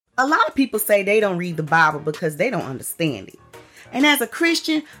A lot of people say they don't read the Bible because they don't understand it. And as a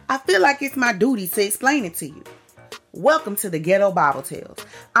Christian, I feel like it's my duty to explain it to you. Welcome to the Ghetto Bible Tales.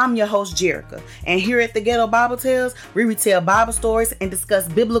 I'm your host, Jerica. And here at the Ghetto Bible Tales, we retell Bible stories and discuss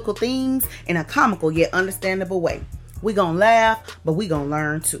biblical themes in a comical yet understandable way. We gonna laugh, but we gonna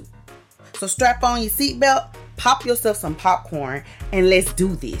learn too. So strap on your seatbelt, pop yourself some popcorn, and let's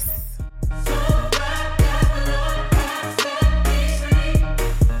do this.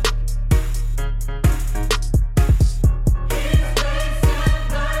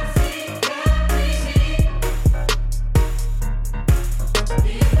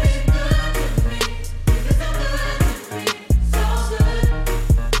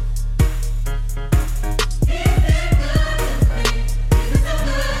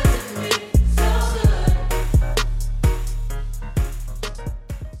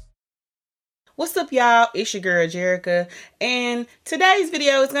 What's up, y'all? It's your girl, Jerica, and today's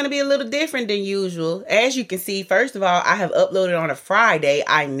video is going to be a little different than usual. As you can see, first of all, I have uploaded on a Friday.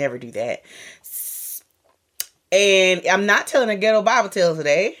 I never do that. And I'm not telling a Ghetto Bible Tale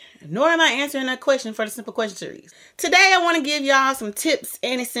today, nor am I answering a question for the Simple Question series. Today, I want to give y'all some tips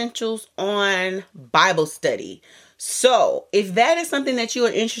and essentials on Bible study. So, if that is something that you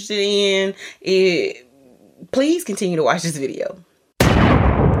are interested in, please continue to watch this video.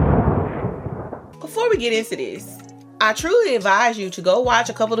 Before we get into this, I truly advise you to go watch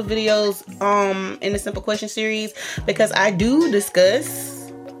a couple of videos in the Simple Question series, because I do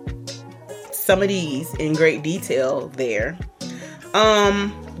discuss some of these in great detail there.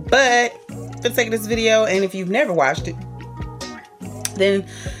 But for the sake of this video, and if you've never watched it, then,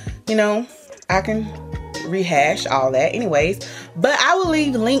 you know, I can rehash all that anyways. But I will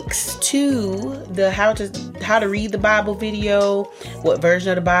leave links to the how to read the Bible video, what version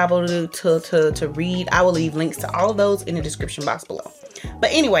of the Bible to read. I will leave links to all of those in the description box below.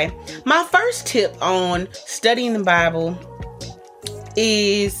 But anyway, my first tip on studying the Bible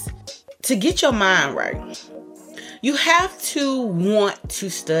is to get your mind right. You have to want to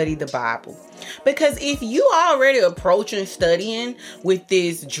study the Bible. Because if you already approaching studying with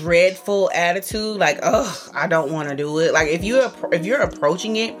this dreadful attitude, like, oh, I don't want to do it. Like, if you're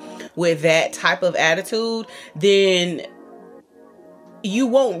approaching it with that type of attitude, then you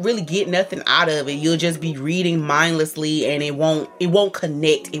won't really get nothing out of it. You'll just be reading mindlessly, and it won't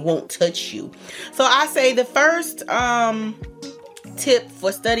connect. It won't touch you. So I say the first tip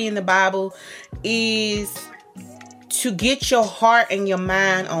for studying the Bible is to get your heart and your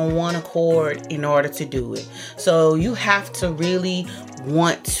mind on one accord in order to do it. So you have to really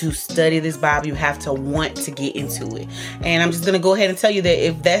want to study this Bible. You have to want to get into it. And I'm just going to go ahead and tell you that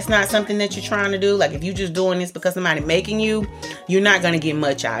if that's not something that you're trying to do, like if you're just doing this because somebody making you, you're not going to get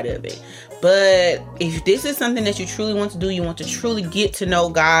much out of it. But if this is something that you truly want to do, you want to truly get to know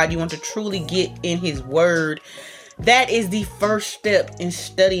God, you want to truly get in His Word, that is the first step in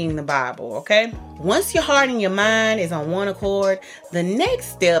studying the Bible, okay? Once your heart and your mind is on one accord, the next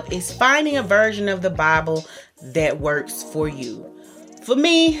step is finding a version of the Bible that works for you. For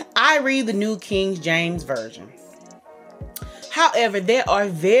me, I read the New King James Version. However, there are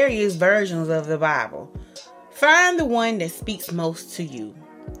various versions of the Bible. Find the one that speaks most to you.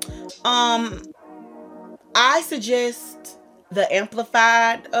 I suggest the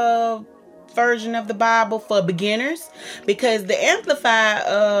Amplified version of the Bible for beginners, because the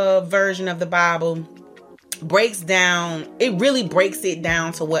Amplified version of the Bible really breaks it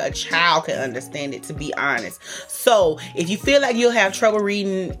down to what a child can understand it, to be honest. So if you feel like you'll have trouble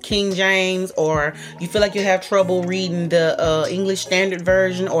reading King James, or you feel like you'll have trouble reading the English Standard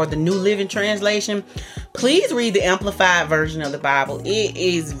Version or the New Living Translation, please read the Amplified version of the Bible. It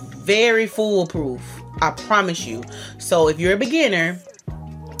is very foolproof, I promise you. So if you're a beginner,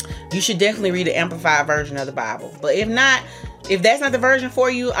 you should definitely read the Amplified version of the Bible. But if that's not the version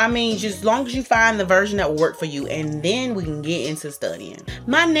for you, I mean, just as long as you find the version that will work for you, and then we can get into studying.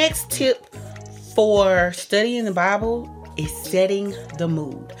 My next tip for studying the Bible is setting the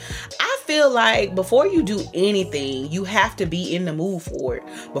mood. I feel like before you do anything, you have to be in the mood for it.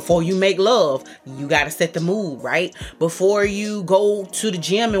 Before you make love, you got to set the mood, right? Before you go to the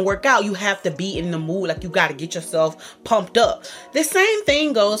gym and work out, you have to be in the mood. Like, you got to get yourself pumped up. The same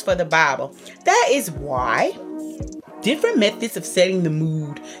thing goes for the Bible. That is why different methods of setting the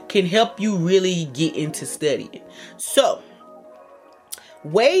mood can help you really get into studying. So,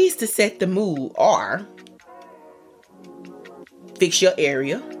 ways to set the mood are: fix your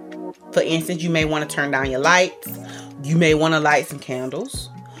area. For instance, you may want to turn down your lights. You may want to light some candles.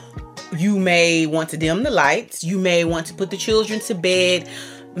 You may want to dim the lights. You may want to put the children to bed.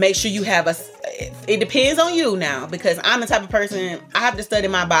 Make sure you have it depends on you now, because I'm the type of person, I have to study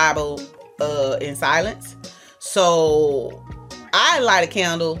my Bible in silence. So I light a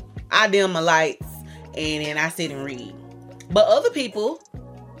candle, I dim my lights, and then I sit and read. But other people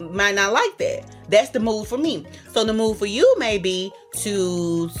might not like that. That's the mood for me. So the mood for you may be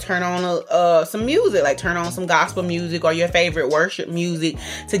to turn on some music, like turn on some gospel music or your favorite worship music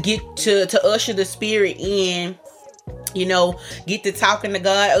to get to usher the spirit in, you know, get to talking to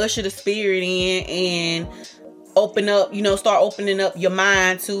God, usher the spirit in, and start opening up your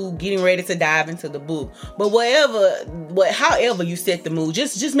mind to getting ready to dive into the book. But however you set the mood,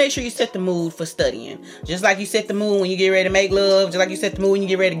 just make sure you set the mood for studying. Just like you set the mood when you get ready to make love, just like you set the mood when you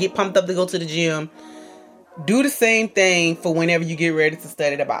get ready to get pumped up to go to the gym. Do the same thing for whenever you get ready to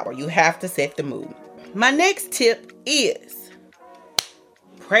study the Bible. You have to set the mood. My next tip is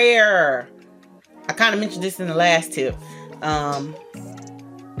prayer. I kind of mentioned this in the last tip.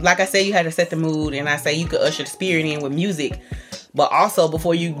 Like I said, you had to set the mood, and I say you could usher the spirit in with music. But also,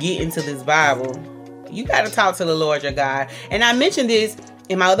 before you get into this Bible, you got to talk to the Lord your God. And I mentioned this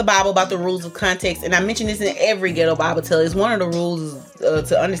in my other Bible about the rules of context, and I mentioned this in every Ghetto Bible tell. It's one of the rules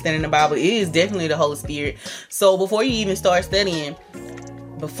to understanding the Bible is definitely the Holy Spirit. So before you even start studying,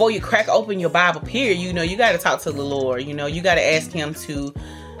 before you crack open your Bible, period, you got to talk to the Lord. You got to ask him to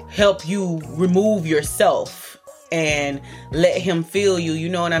help you remove yourself and let him fill you, you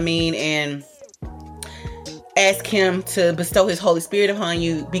know what I mean? And ask him to bestow his Holy Spirit upon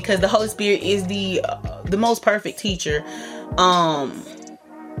you, because the Holy Spirit is the most perfect teacher.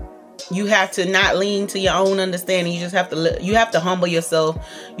 You have to not lean to your own understanding. You just have to humble yourself.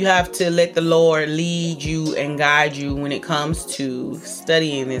 You have to let the Lord lead you and guide you when it comes to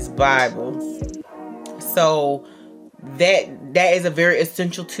studying this Bible. So that is a very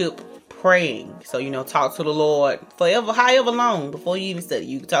essential tip. Praying. So, talk to the Lord forever, however long before you even study.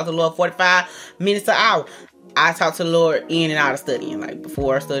 You can talk to the Lord 45 minutes to an hour. I talk to the Lord in and out of studying, like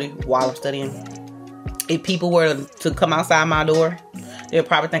before I study, while I'm studying. If people were to come outside my door, they'll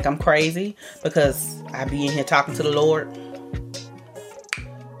probably think I'm crazy, because I be in here talking to the Lord.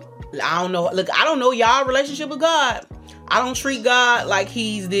 I don't know. Look, I don't know y'all relationship with God. I don't treat God like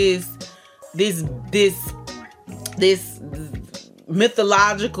he's this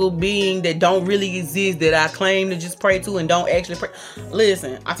mythological being that don't really exist, that I claim to just pray to and don't actually pray.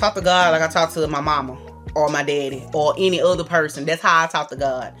 Listen, I talk to God like I talk to my mama or my daddy or any other person. That's how I talk to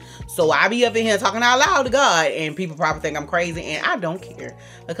God. So I be up in here talking out loud to God, and people probably think I'm crazy, and I don't care,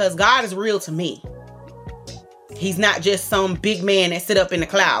 because God is real to me. He's not just some big man that sit up in the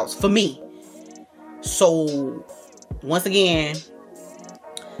clouds for me. So once again,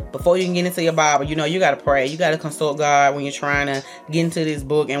 before you can get into your Bible, you got to pray. You got to consult God when you're trying to get into this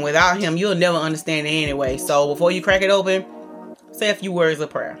book. And without him, you'll never understand it anyway. So before you crack it open, say a few words of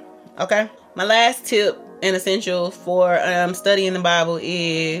prayer. Okay? My last tip and essential for studying the Bible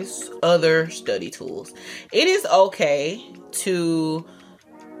is other study tools. It is okay to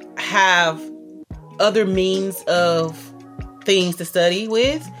have other means of things to study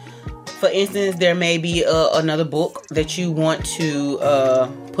with. For instance, there may be another book that you want to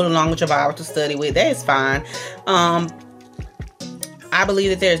put along with your Bible to study with. That is fine. I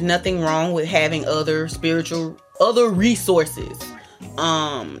believe that there's nothing wrong with having other resources.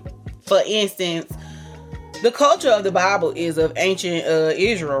 For instance, the culture of the Bible is of ancient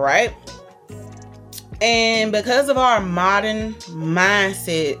Israel, right? And because of our modern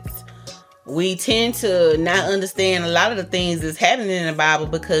mindsets, we tend to not understand a lot of the things that's happening in the Bible,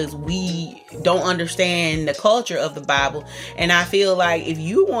 because we don't understand the culture of the Bible. And I feel like if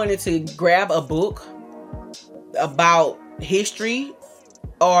you wanted to grab a book about history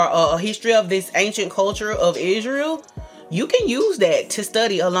or a history of this ancient culture of Israel, you can use that to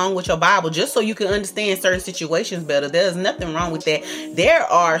study along with your Bible, just so you can understand certain situations better. There's nothing wrong with that. There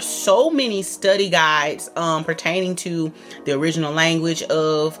are so many study guides pertaining to the original language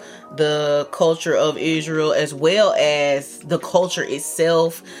of the culture of Israel, as well as the culture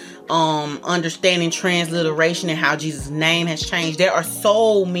itself, understanding transliteration and how Jesus' name has changed. There are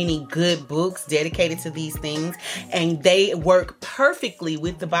so many good books dedicated to these things, and they work perfectly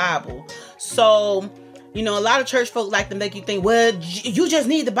with the Bible. So, a lot of church folk like to make you think, well, you just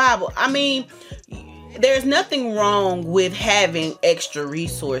need the Bible. I mean, there's nothing wrong with having extra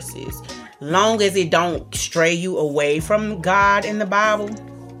resources, long as it don't stray you away from God and the Bible.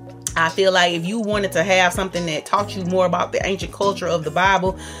 I feel like if you wanted to have something that taught you more about the ancient culture of the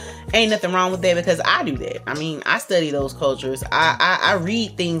Bible, ain't nothing wrong with that, because I do that. I mean, I study those cultures. I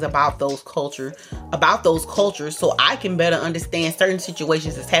read things about those cultures, so I can better understand certain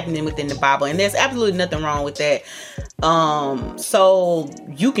situations that's happening within the Bible. And there's absolutely nothing wrong with that. So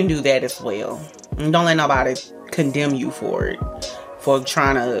you can do that as well. And don't let nobody condemn you for it, for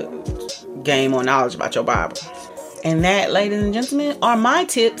trying to gain more knowledge about your Bible. And that, ladies and gentlemen, are my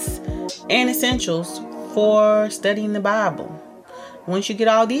tips and essentials for studying the Bible. Once you get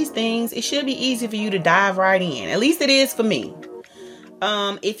all these things, it should be easy for you to dive right in. At least it is for me.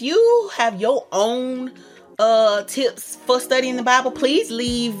 If you have your own tips for studying the Bible, please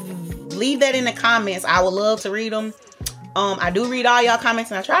leave that in the comments. I would love to read them. I do read all y'all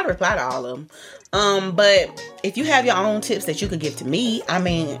comments and I try to reply to all of them. But if you have your own tips that you could give to me, I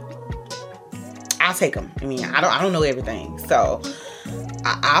mean, I'll take them. I mean, I don't know everything, so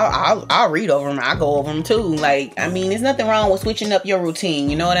I'll read over them. I'll go over them too. Like, I mean, there's nothing wrong with switching up your routine.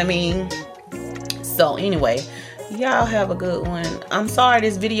 You know what I mean? So anyway, y'all have a good one. I'm sorry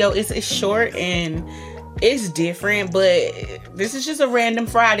this video is short and it's different, but this is just a random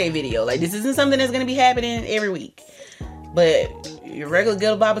Friday video. Like, this isn't something that's gonna be happening every week. But your regular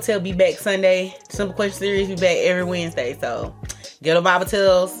Ghetto Bible Tale be back Sunday. Simple Question Series be back every Wednesday. So Ghetto Bible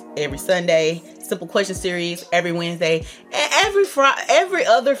Tales every Sunday. Simple Question Series every Wednesday. And every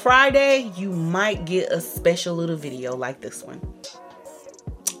other Friday, you might get a special little video like this one.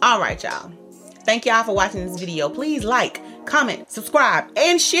 All right, y'all. Thank y'all for watching this video. Please like, comment, subscribe,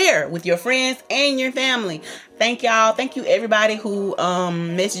 and share with your friends and your family. Thank y'all. Thank you everybody who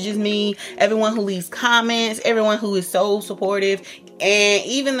messages me, everyone who leaves comments, everyone who is so supportive, and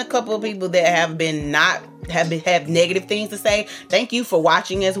even the couple of people that have negative things to say. Thank you for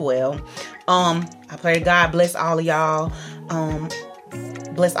watching as well. I pray God bless all of y'all.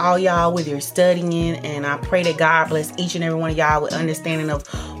 Bless all y'all with your studying, and I pray that God bless each and every one of y'all with understanding of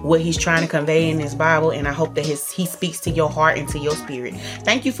what he's trying to convey in this Bible, and I hope that he speaks to your heart and to your spirit.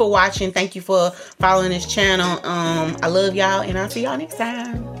 Thank you for watching. Thank you for following this channel. I love y'all, and I'll see y'all next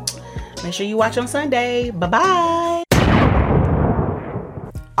time. Make sure you watch on Sunday. Bye-bye.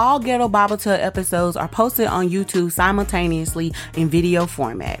 All Ghetto Bible Tale episodes are posted on YouTube simultaneously in video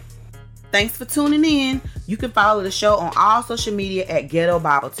format. Thanks for tuning in. You can follow the show on all social media at Ghetto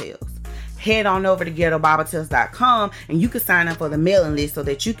Bible Tales. Head on over to ghettoBibleTales.com and you can sign up for the mailing list so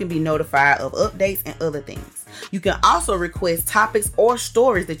that you can be notified of updates and other things. You can also request topics or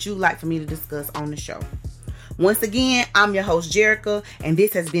stories that you'd like for me to discuss on the show. Once again, I'm your host, Jerica, and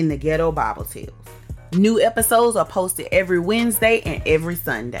this has been the Ghetto Bible Tales. New episodes are posted every Wednesday and every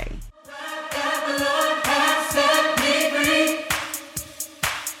Sunday.